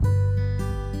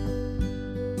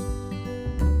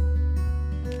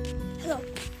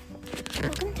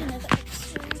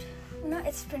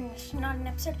not an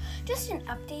episode, just an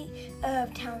update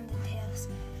of Talents and Tales.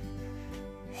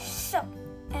 So,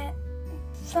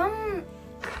 from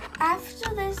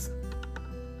after this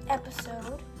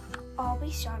episode, I'll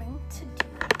be starting to do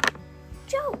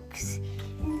jokes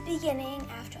in the beginning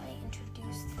after I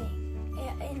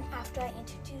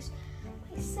introduce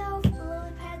myself, the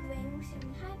lily pad, the wings,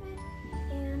 and hybrid,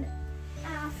 and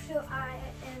after I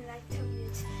tell you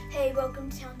it's, hey, welcome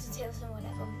to Talents and Tales and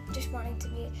whatever, just wanting to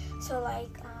be, so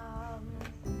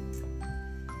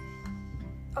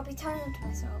I'll be telling them to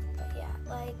myself, but yeah,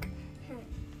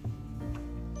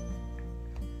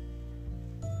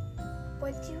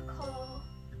 what do you call,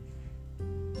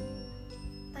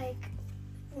 I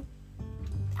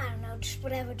don't know, just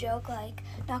whatever joke,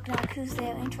 knock knock, who's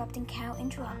there, interrupting cow,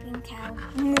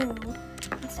 moo,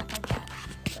 and stuff like that.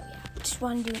 So yeah, just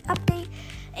want to do an update,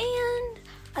 and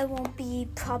I won't be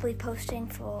probably posting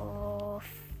for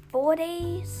 4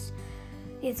 days,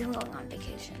 because I'm going on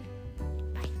vacation.